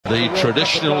the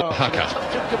traditional haka.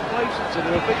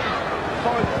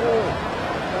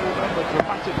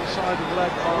 Dramatic deciding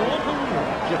leg by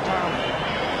Japan.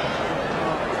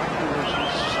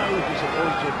 So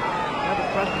disappointed. Now the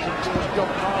presence of course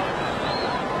John Park.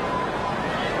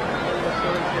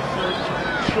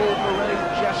 Sean Murray,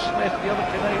 Jeff Smith, the other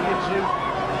Canadians who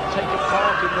take a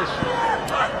part in this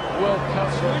World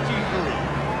Cup.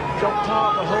 John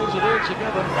Parker holds it all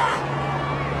together.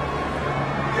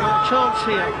 Chance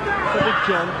here for Big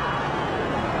John.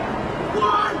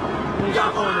 Needs to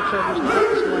find the treble.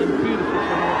 It's line beautiful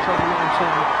from the treble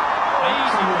inside.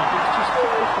 Easy one. It's just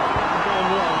perfect to get them going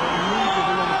well. They needed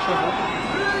another treble.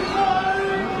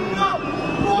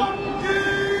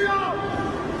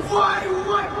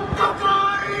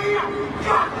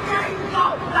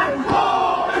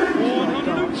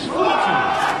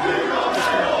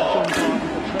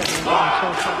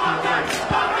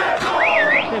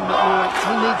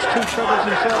 He needs two trebles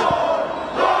himself.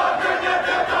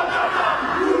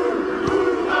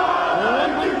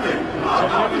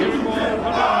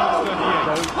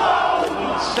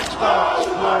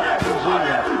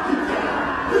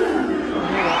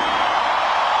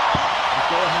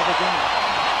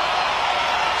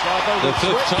 The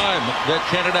fifth time that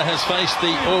Canada has faced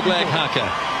the All Black haka.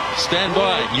 Stand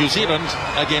by, New Zealand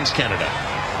against Canada.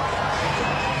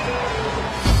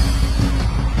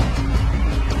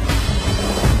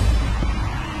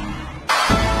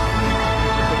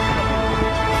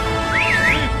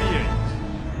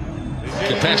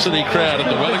 Capacity crowd at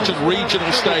the Wellington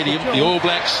Regional Stadium. The All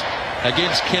Blacks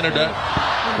against Canada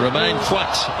remain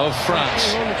flat of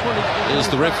France. There's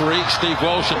the referee, Steve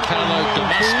Walsh and Carlo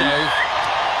Damasco,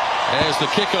 as the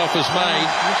kickoff is made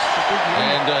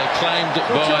and claimed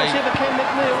by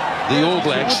the All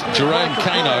Blacks. Jerome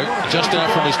Kano, just out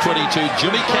from his 22.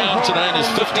 Jimmy Cowan today in his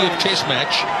 50th Test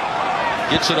match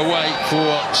gets it away for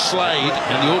Slade,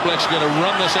 and the All Blacks are going to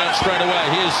run this out straight away.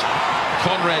 Here's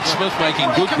Conrad Smith making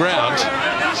good ground,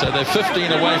 so they're 15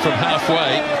 away from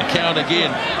halfway. Cowan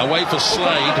again away for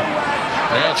Slade.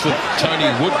 Now it's with Tony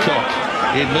Woodcock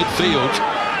in midfield,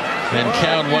 and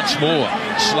Cowan once more.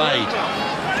 Slade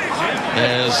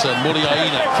as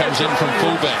Muliaina comes in from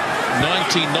fullback.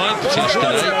 99th test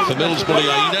today for Mills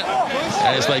Muliaina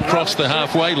as they cross the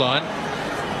halfway line.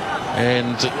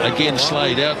 And again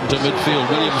Slade out into midfield.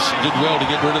 Williams did well to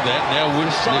get rid of that. Now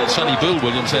Sonny Bill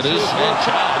Williams, that is, and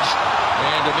charge.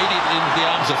 And immediately into the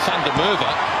arms of Thunder Merva.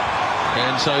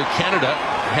 And so Canada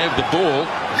have the ball,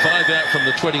 5 out from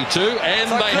the 22,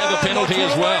 and they have a penalty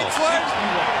as well.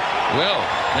 Well,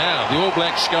 now the All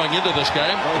Blacks going into this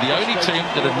game, the only team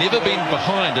that had never been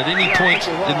behind at any point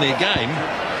in their game,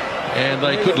 and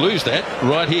they could lose that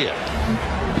right here.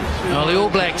 Well, the All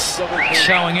Blacks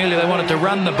showing earlier they wanted to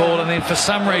run the ball, and then for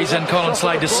some reason Colin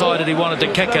Slade decided he wanted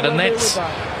to kick it, and that's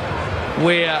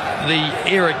where the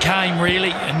error came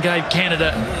really, and gave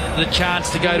Canada the chance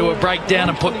to go to a breakdown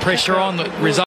and put pressure on. The result